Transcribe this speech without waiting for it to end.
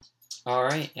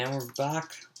Alright, and we're back.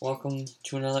 Welcome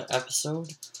to another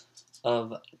episode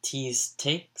of T's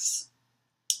Takes.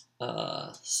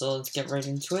 So let's get right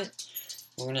into it.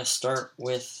 We're going to start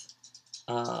with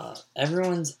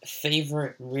everyone's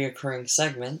favorite reoccurring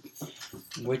segment,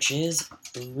 which is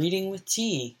Reading with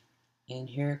T. And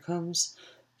here it comes.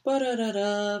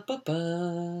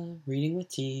 Ba-da-da-da-ba-ba. Reading with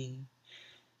T.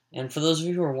 And for those of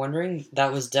you who are wondering,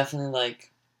 that was definitely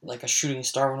like a shooting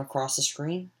star went across the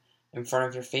screen in front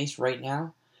of your face right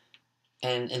now.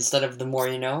 And instead of the more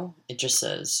you know, it just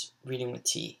says Reading with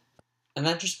T. And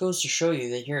that just goes to show you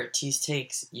that here at T's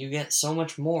Takes, you get so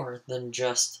much more than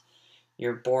just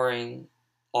your boring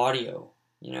audio.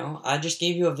 You know, I just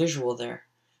gave you a visual there.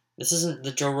 This isn't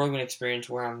the Joe Rogan experience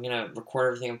where I'm going to record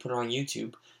everything and put it on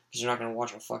YouTube, because you're not going to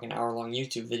watch a fucking hour-long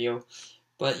YouTube video.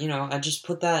 But, you know, I just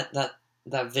put that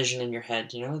vision in your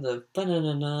head, you know, the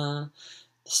ba-na-na-na,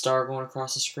 the star going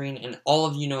across the screen, and all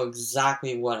of you know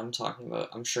exactly what I'm talking about.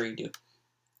 I'm sure you do.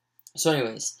 So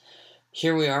anyways,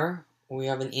 here we are. We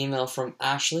have an email from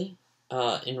Ashley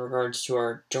in regards to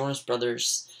our Jonas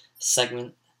Brothers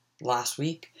segment last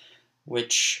week,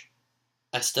 which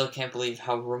I still can't believe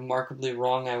how remarkably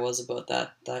wrong I was about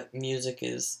that. That music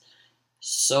is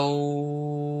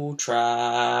so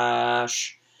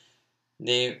trash.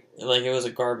 It was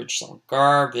a garbage song.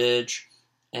 Garbage.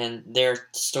 And they're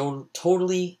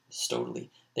totally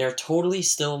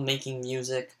still making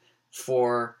music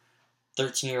for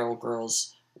 13-year-old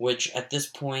girls, which at this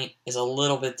point is a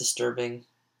little bit disturbing.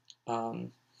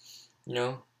 You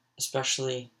know,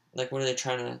 especially, like, what are they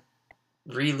trying to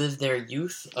relive their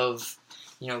youth of,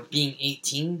 you know, being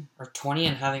 18 or 20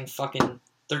 and having fucking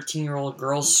 13-year-old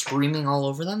girls screaming all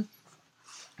over them?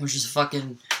 Which is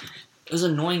fucking, it was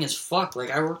annoying as fuck.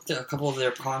 Like, I worked at a couple of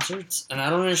their concerts, and I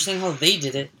don't understand how they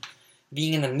did it,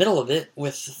 being in the middle of it,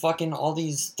 with fucking all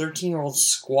these 13-year-olds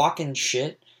squawking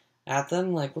shit at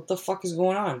them. Like, what the fuck is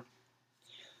going on?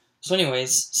 So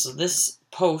anyways, so this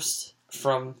post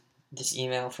from this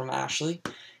email from Ashley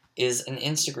is a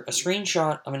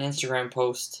screenshot of an Instagram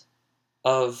post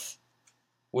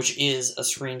which is a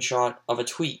screenshot of a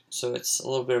tweet. So it's a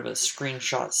little bit of a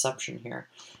screenshotception here.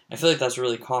 I feel like that's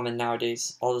really common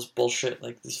nowadays. All this bullshit,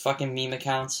 like these fucking meme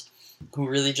accounts who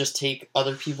really just take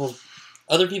other people's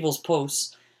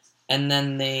posts and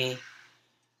then they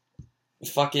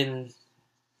fucking,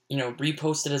 you know,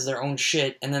 repost it as their own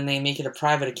shit, and then they make it a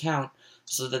private account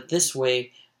so that this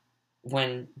way,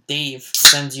 when Dave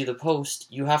sends you the post,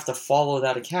 you have to follow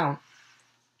that account,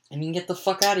 and you can get the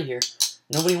fuck out of here.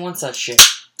 Nobody wants that shit.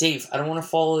 Dave, I don't want to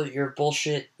follow your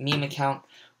bullshit meme account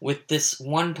with this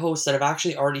one post that I've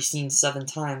actually already seen 7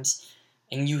 times,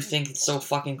 and you think it's so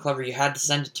fucking clever you had to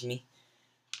send it to me,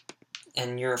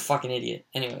 and you're a fucking idiot.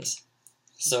 Anyways,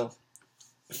 so,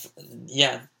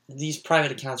 yeah, these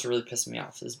private accounts are really pissing me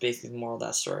off, is basically the moral of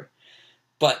that story.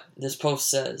 But this post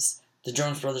says, the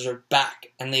Jonas Brothers are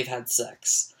back, and they've had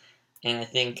sex. And I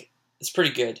think it's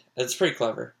pretty good. It's pretty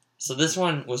clever. So this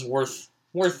one was worth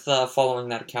following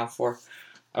that account for.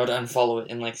 I would unfollow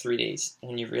it in like 3 days,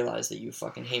 and you realize that you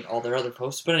fucking hate all their other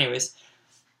posts. But anyways,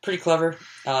 pretty clever.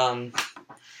 Because,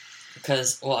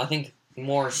 well, I think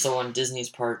more so on Disney's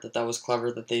part that was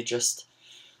clever, that they just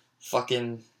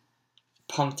fucking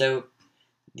pumped out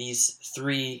these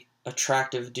 3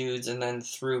 attractive dudes and then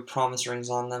threw promise rings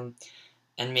on them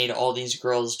and made all these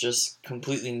girls just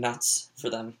completely nuts for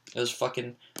them. It was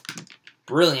fucking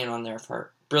brilliant on their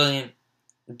part. Brilliant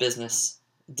business.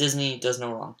 Disney does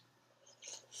no wrong.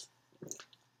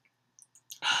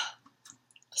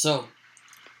 So,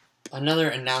 another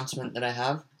announcement that I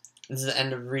have. This is the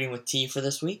end of Reading with T for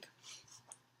this week.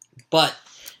 But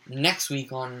next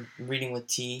week on Reading with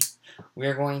T, we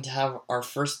are going to have our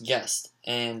first guest,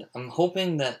 and I'm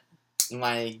hoping that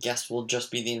my guest will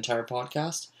just be the entire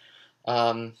podcast. So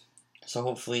I'm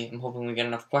hoping we get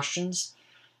enough questions.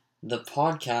 The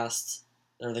podcast,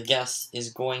 or the guest,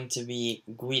 is going to be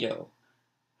Guido,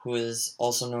 who is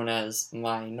also known as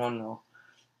my nonno.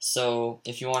 So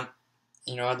if you want,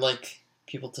 you know, I'd like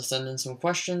people to send in some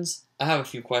questions. I have a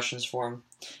few questions for him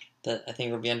that I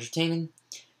think will be entertaining.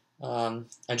 I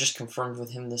just confirmed with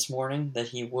him this morning that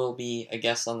he will be a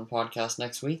guest on the podcast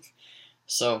next week.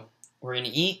 So, we're going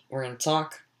to eat, we're going to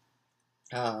talk.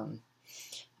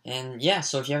 And yeah,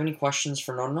 so if you have any questions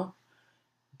for Nonno,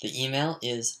 the email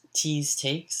is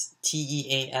teastakes,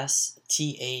 teastakes,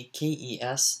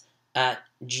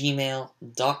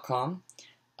 @gmail.com.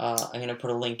 I'm going to put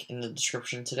a link in the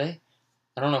description today.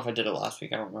 I don't know if I did it last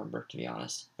week, I don't remember, to be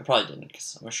honest. I probably didn't,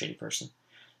 because I'm a shitty person.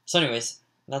 So anyways,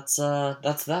 that's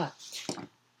that.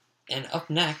 And up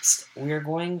next, we are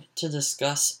going to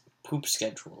discuss poop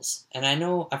schedules. And I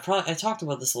know I talked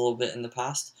about this a little bit in the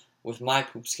past, with my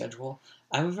poop schedule.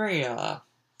 I have a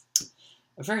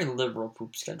very liberal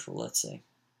poop schedule, let's say.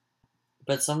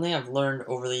 But something I've learned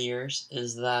over the years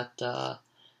is that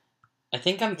I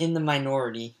think I'm in the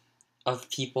minority of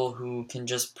people who can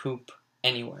just poop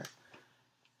anywhere.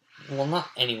 Well, not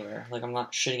anywhere. Like, I'm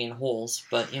not shitting in holes,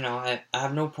 but, I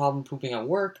have no problem pooping at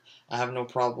work. I have no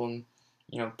problem,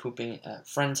 pooping at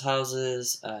friends'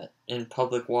 houses, in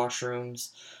public washrooms,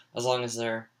 as long as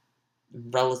they're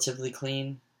relatively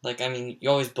clean. Like, I mean, you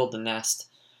always build a nest,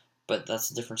 but that's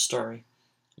a different story.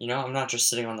 I'm not just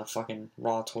sitting on the fucking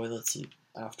raw toilet seat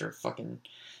after fucking,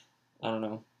 I don't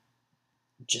know,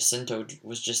 Jacinto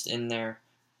was just in there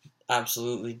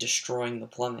absolutely destroying the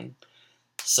plumbing.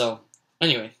 So,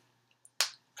 anyway,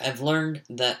 I've learned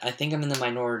that I think I'm in the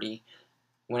minority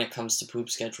when it comes to poop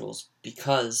schedules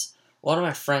because a lot of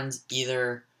my friends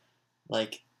either,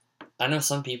 like, I know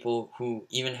some people who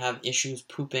even have issues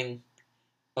pooping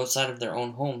outside of their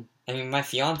own home. I mean, my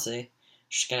fiance,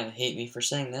 she's gonna hate me for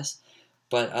saying this,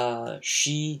 but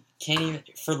she can't even,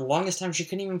 for the longest time, she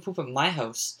couldn't even poop at my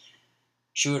house.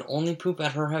 She would only poop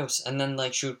at her house, and then,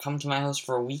 like, she would come to my house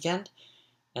for a weekend,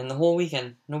 and the whole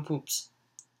weekend, no poops.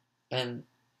 And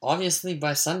obviously,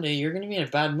 by Sunday, you're gonna be in a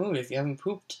bad mood if you haven't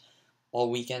pooped all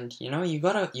weekend. You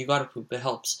gotta poop. It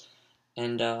helps,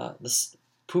 and this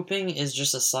pooping is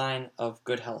just a sign of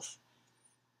good health.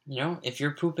 If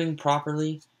you're pooping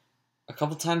properly a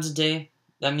couple times a day,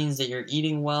 that means that you're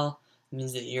eating well. It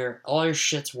means that all your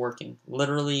shit's working,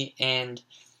 literally and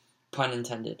pun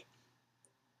intended.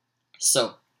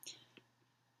 So,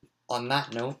 on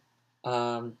that note,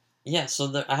 I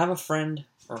have a friend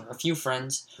or a few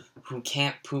friends who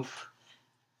can't poop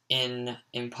in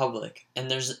public, and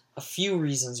there's a few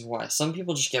reasons why. Some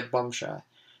people just get bum shy,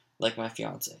 like my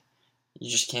fiance. You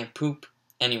just can't poop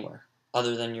anywhere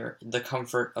other than the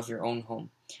comfort of your own home,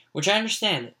 which I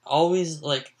understand. Always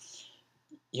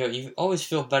you always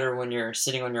feel better when you're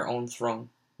sitting on your own throne.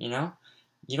 You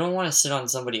don't want to sit on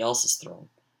somebody else's throne,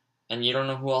 and you don't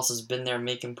know who else has been there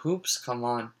making poops. Come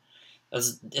on,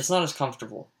 it's not as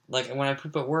comfortable. Like, when I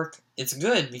poop at work, it's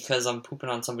good because I'm pooping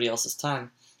on somebody else's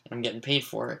time and I'm getting paid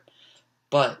for it.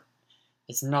 But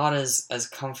it's not as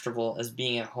comfortable as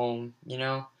being at home,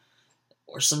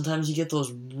 Or sometimes you get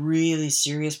those really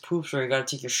serious poops where you gotta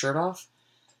take your shirt off.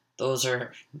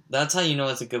 That's how you know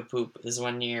it's a good poop, is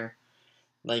when you're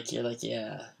like,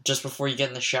 yeah, just before you get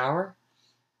in the shower,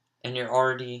 and you're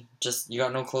already you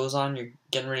got no clothes on, you're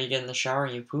getting ready to get in the shower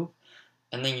and you poop,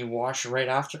 and then you wash right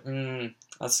after.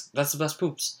 That's the best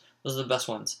poops. Those are the best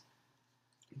ones.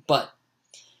 But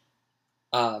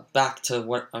back to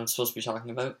what I'm supposed to be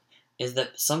talking about, is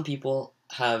that some people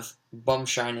have bum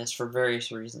shyness for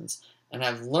various reasons, and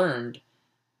I've learned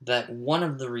that one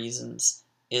of the reasons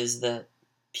is that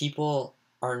people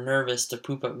are nervous to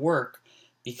poop at work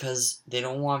because they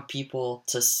don't want people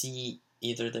to see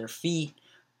either their feet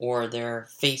or their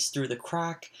face through the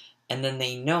crack, and then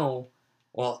they know,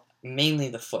 well, mainly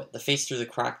the foot. The face through the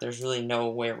crack, there's really no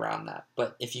way around that.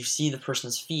 But if you see the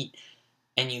person's feet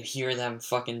and you hear them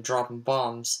fucking dropping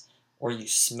bombs, or you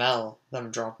smell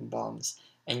them dropping bombs,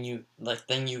 and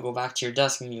then you go back to your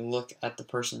desk and you look at the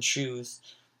person's shoes,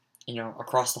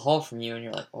 across the hall from you, and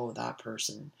you're like, oh, that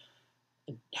person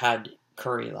had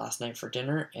curry last night for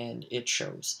dinner, and it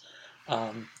shows.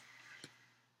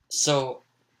 So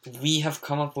we have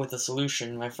come up with a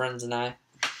solution, my friends and I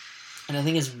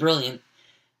think it's brilliant,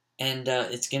 and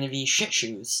it's going to be shit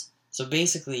shoes. So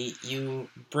basically, you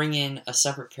bring in a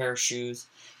separate pair of shoes.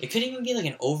 It could even be like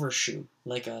an overshoe,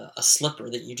 like a slipper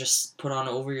that you just put on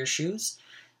over your shoes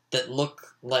that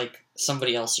look like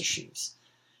somebody else's shoes.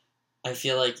 I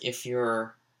feel like if you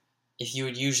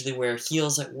would usually wear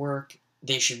heels at work,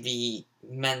 they should be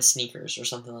men's sneakers or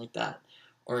something like that.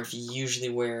 Or if you usually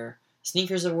wear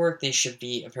sneakers at work, they should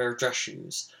be a pair of dress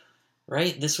shoes,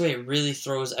 right? This way it really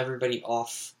throws everybody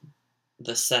off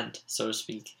the scent, so to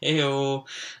speak. Heyo.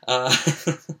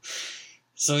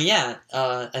 So yeah,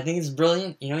 I think it's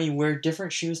brilliant. You wear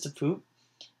different shoes to poop,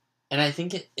 and I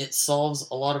think it solves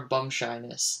a lot of bum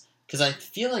shyness, because I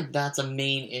feel like that's a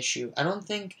main issue. I don't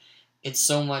think it's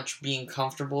so much being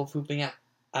comfortable pooping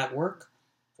at work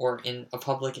or in a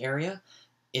public area.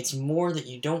 It's more that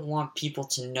you don't want people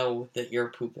to know that you're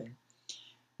pooping.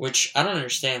 Which, I don't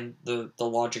understand the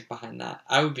logic behind that.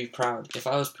 I would be proud. If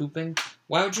I was pooping,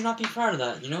 why would you not be proud of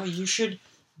that? You should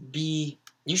be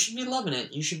loving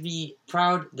it. You should be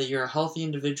proud that you're a healthy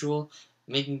individual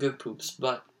making good poops.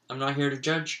 But I'm not here to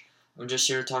judge. I'm just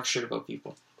here to talk shit about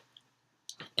people.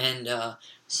 And,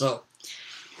 so,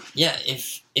 yeah,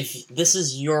 if this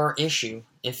is your issue,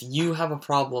 if you have a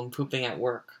problem pooping at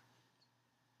work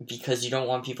because you don't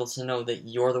want people to know that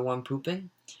you're the one pooping,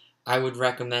 I would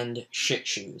recommend shit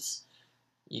shoes.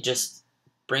 You just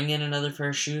bring in another pair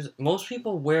of shoes. Most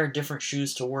people wear different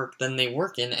shoes to work than they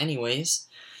work in anyways.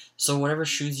 So whatever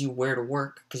shoes you wear to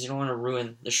work, because you don't want to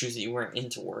ruin the shoes that you wear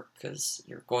into work, because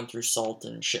you're going through salt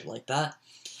and shit like that.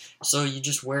 So you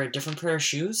just wear a different pair of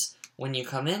shoes when you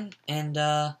come in, and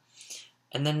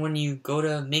then when you go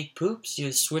to make poops,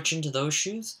 you switch into those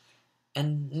shoes,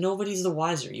 and nobody's the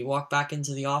wiser. You walk back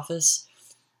into the office.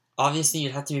 Obviously,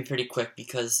 you'd have to be pretty quick,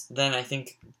 because then I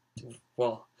think,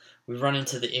 well, we run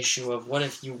into the issue of what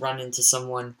if you run into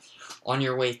someone on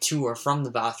your way to or from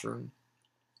the bathroom,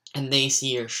 and they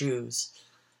see your shoes,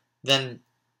 then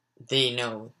they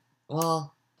know.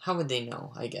 Well, how would they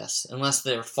know, I guess? Unless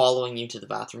they're following you to the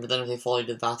bathroom. But then if they follow you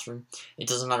to the bathroom, it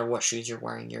doesn't matter what shoes you're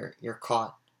wearing, you're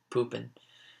caught pooping.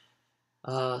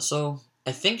 So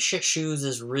I think shit shoes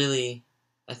is really,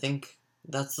 I think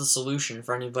that's the solution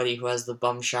for anybody who has the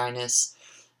bum shyness,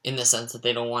 in the sense that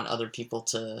they don't want other people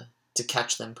to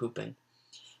catch them pooping.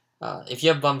 If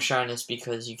you have bum shyness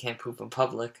because you can't poop in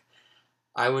public,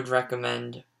 I would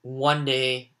recommend one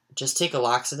day just take a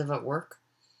laxative at work,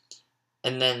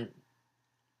 and then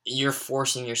you're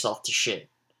forcing yourself to shit.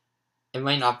 It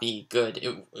might not be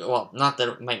good. Well, not that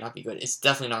it might not be good. It's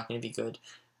definitely not going to be good.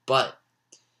 But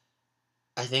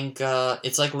I think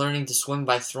it's like learning to swim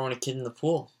by throwing a kid in the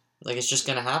pool. Like, it's just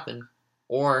going to happen.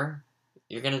 Or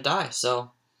you're going to die.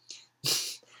 So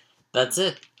that's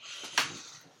it.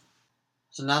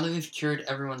 So now that we've cured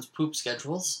everyone's poop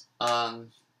schedules,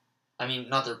 I mean,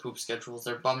 not their poop schedules,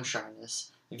 their bum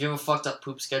shyness. If you have a fucked up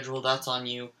poop schedule, that's on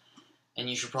you, and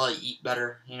you should probably eat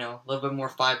better, a little bit more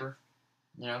fiber,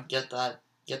 get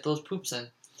those poops in.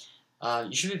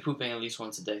 You should be pooping at least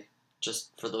once a day,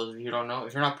 just for those of you who don't know.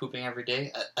 If you're not pooping every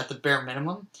day, at the bare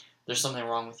minimum, there's something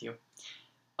wrong with you.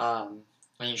 And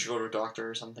you should go to a doctor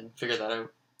or something, figure that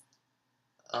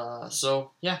out.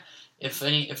 So, yeah, if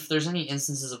there's any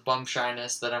instances of bum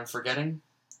shyness that I'm forgetting,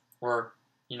 or,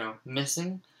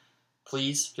 missing,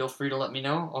 please feel free to let me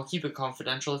know. I'll keep it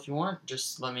confidential if you want.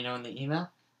 Just let me know in the email.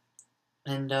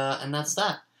 And that's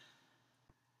that.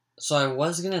 So I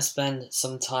was going to spend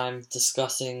some time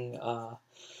discussing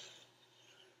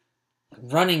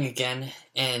running again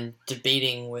and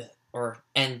debating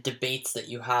and debates that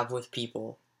you have with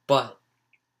people. But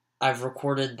I've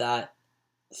recorded that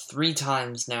 3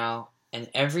 times now, and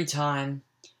every time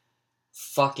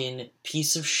fucking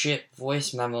piece of shit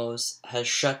voice memos has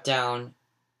shut down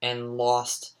and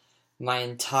lost my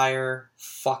entire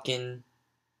fucking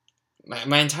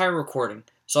my entire recording.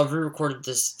 So I've re-recorded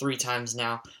this 3 times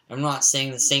now. I'm not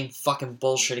saying the same fucking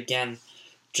bullshit again,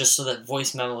 just so that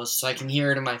voice memos, so I can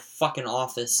hear it in my fucking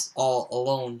office all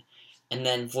alone, and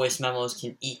then voice memos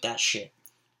can eat that shit.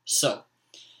 So,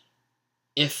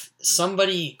 if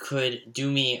somebody could do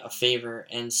me a favor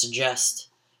and suggest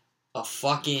a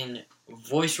fucking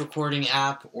voice recording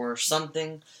app or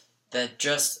something that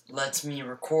just lets me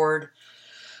record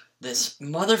this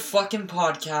motherfucking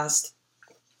podcast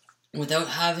without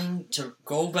having to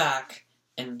go back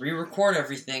and re-record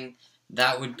everything,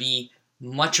 that would be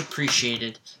much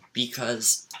appreciated,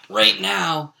 because right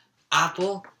now,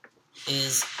 Apple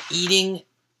is eating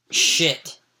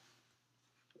shit.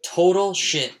 Total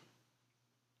shit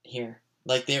here.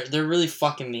 Like, they're really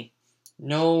fucking me.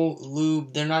 No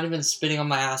lube. They're not even spitting on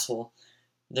my asshole.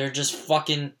 They're just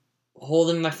fucking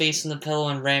holding my face in the pillow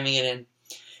and ramming it in.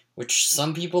 Which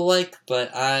some people like,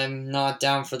 but I'm not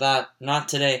down for that. Not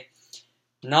today.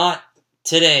 Not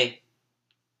today.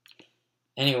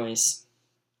 Anyways.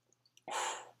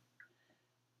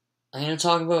 I'm going to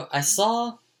talk about... I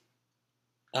saw...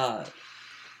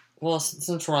 well,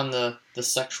 since we're on the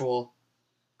sexual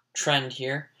trend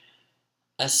here,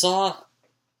 I saw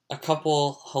a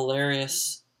couple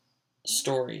hilarious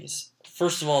stories.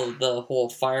 First of all, the whole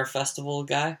Fire Festival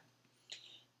guy.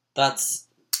 That's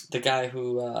the guy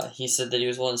who, he said that he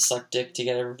was willing to suck dick to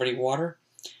get everybody water.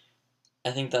 I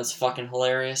think that's fucking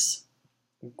hilarious.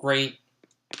 Great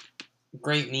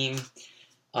meme.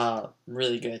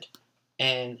 Really good.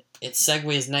 And it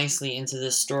segues nicely into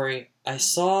this story. I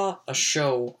saw a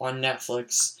show on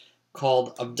Netflix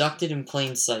called Abducted in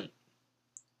Plain Sight.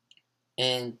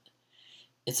 And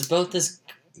it's about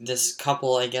this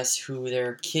couple, I guess, who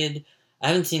their kid... I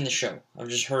haven't seen the show. I've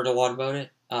just heard a lot about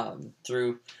it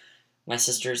through my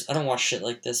sisters. I don't watch shit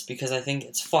like this because I think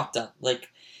it's fucked up. Like,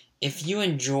 if you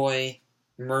enjoy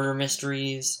murder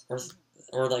mysteries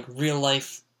or like real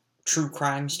life true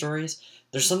crime stories,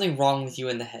 there's something wrong with you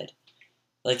in the head.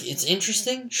 Like, it's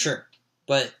interesting, sure,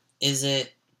 but is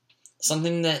it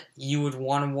something that you would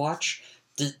want to watch?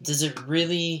 Does it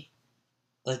really,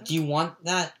 like, do you want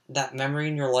that memory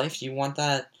in your life? Do you want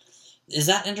that? is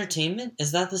that entertainment?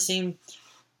 Is that the same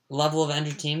level of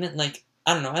entertainment? Like,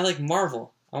 I don't know, I like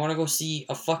Marvel. I want to go see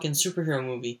a fucking superhero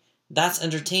movie. That's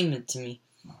entertainment to me.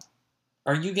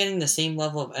 Are you getting the same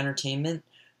level of entertainment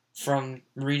from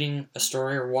reading a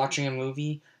story or watching a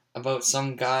movie about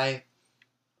some guy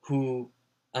who,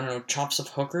 I don't know, chops up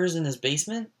hookers in his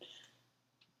basement?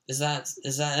 Is that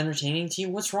entertaining to you?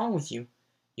 What's wrong with you?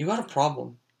 You got a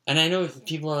problem. And I know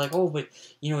people are like, oh, but,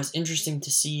 it's interesting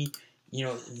to see,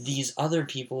 these other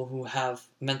people who have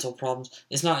mental problems.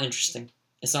 It's not interesting.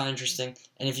 It's not interesting.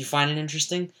 And if you find it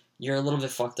interesting, you're a little bit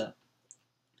fucked up.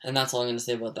 And that's all I'm going to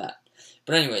say about that.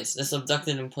 But anyways, this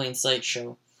Abducted in Plain Sight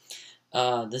show.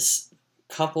 This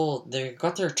couple, they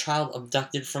got their child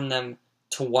abducted from them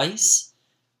twice.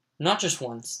 Not just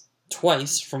once.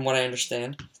 Twice, from what I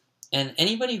understand. And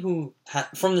anybody who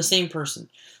from the same person.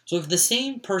 So if the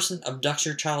same person abducts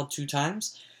your child 2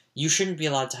 times, you shouldn't be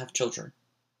allowed to have children.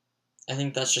 I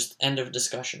think that's just end of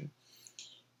discussion.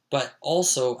 But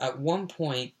also, at one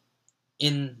point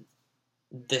in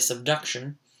this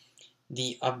abduction,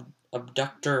 the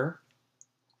abductor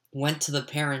went to the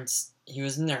parents. He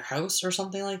was in their house or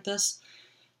something like this,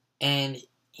 and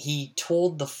he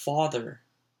told the father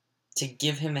to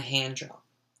give him a hand job.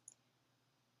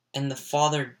 And the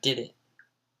father did it.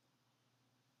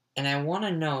 And I want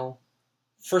to know,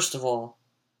 first of all,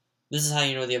 this is how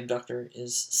you know the abductor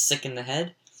is sick in the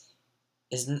head,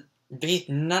 is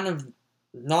not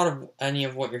of any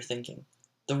of what you're thinking.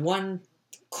 The one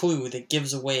clue that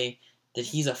gives away that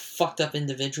he's a fucked up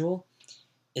individual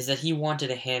is that he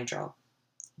wanted a hand job.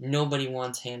 Nobody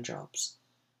wants hand jobs.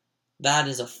 That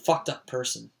is a fucked up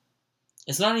person.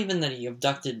 It's not even that he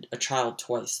abducted a child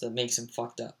twice that makes him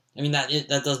fucked up. I mean,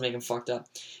 that does make him fucked up.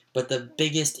 But the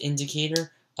biggest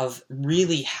indicator of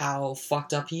really how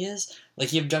fucked up he is, like,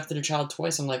 he abducted a child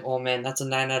twice. I'm like, oh man, that's a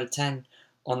 9 out of 10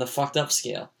 on the fucked up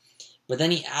scale. But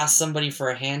then he asked somebody for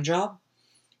a hand job,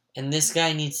 and this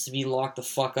guy needs to be locked the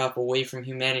fuck up away from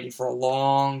humanity for a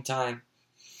long time.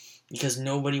 Because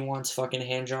nobody wants fucking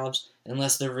hand jobs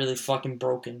unless they're really fucking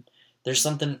broken. There's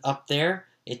something up there,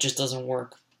 it just doesn't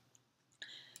work.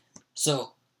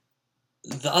 So,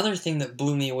 the other thing that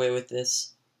blew me away with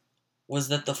this was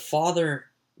that the father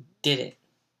did it.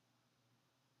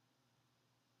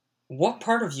 What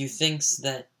part of you thinks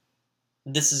that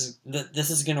this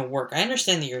is gonna work? I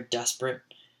understand that you're desperate,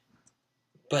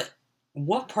 but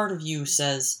what part of you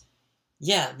says,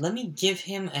 yeah, let me give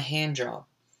him a hand job,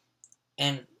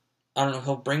 and I don't know,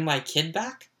 he'll bring my kid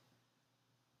back?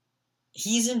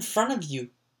 He's in front of you.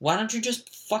 Why don't you just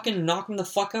fucking knock him the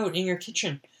fuck out in your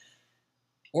kitchen?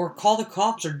 Or call the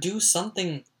cops or do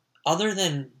something other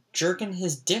than jerking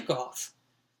his dick off.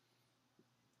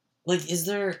 Like,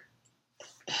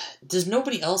 does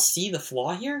nobody else see the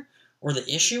flaw here? Or the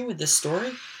issue with this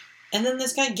story? And then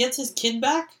this guy gets his kid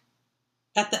back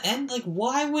at the end? Like,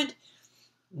 why would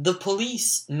the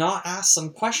police not ask some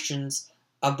questions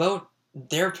about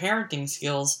their parenting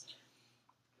skills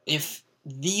if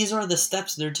these are the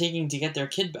steps they're taking to get their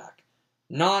kid back?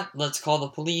 Not, let's call the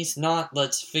police, not,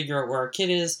 let's figure out where our kid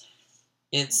is.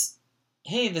 It's,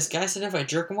 hey, this guy said if I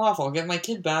jerk him off, I'll get my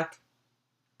kid back.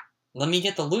 Let me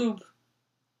get the lube.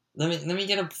 Let me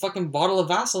get a fucking bottle of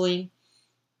Vaseline.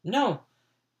 No.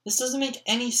 This doesn't make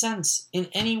any sense in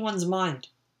anyone's mind.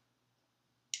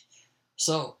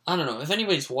 So, I don't know. If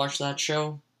anybody's watched that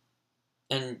show,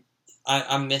 and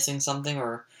I'm missing something,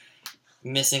 or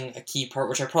missing a key part,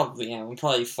 which I probably am. I'm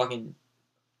probably fucking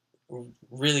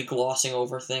really glossing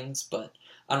over things, but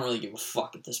I don't really give a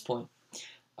fuck at this point.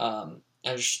 I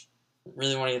just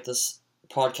really want to get this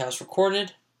podcast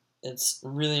recorded. It's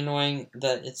really annoying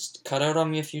that it's cut out on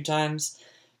me a few times,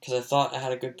 because I thought I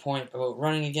had a good point about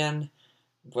running again,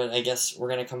 but I guess we're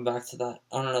going to come back to that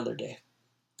on another day.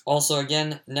 Also,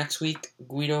 again, next week,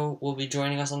 Guido will be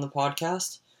joining us on the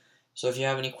podcast, so if you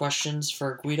have any questions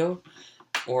for Guido,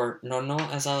 or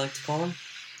Nonno, as I like to call him,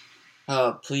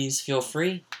 please feel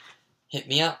free. Hit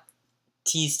me up,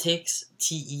 teastakes,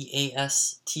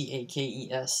 TEASTAKES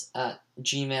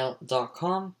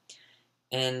 @gmail.com,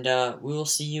 and we will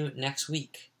see you next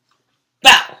week.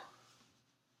 Bow!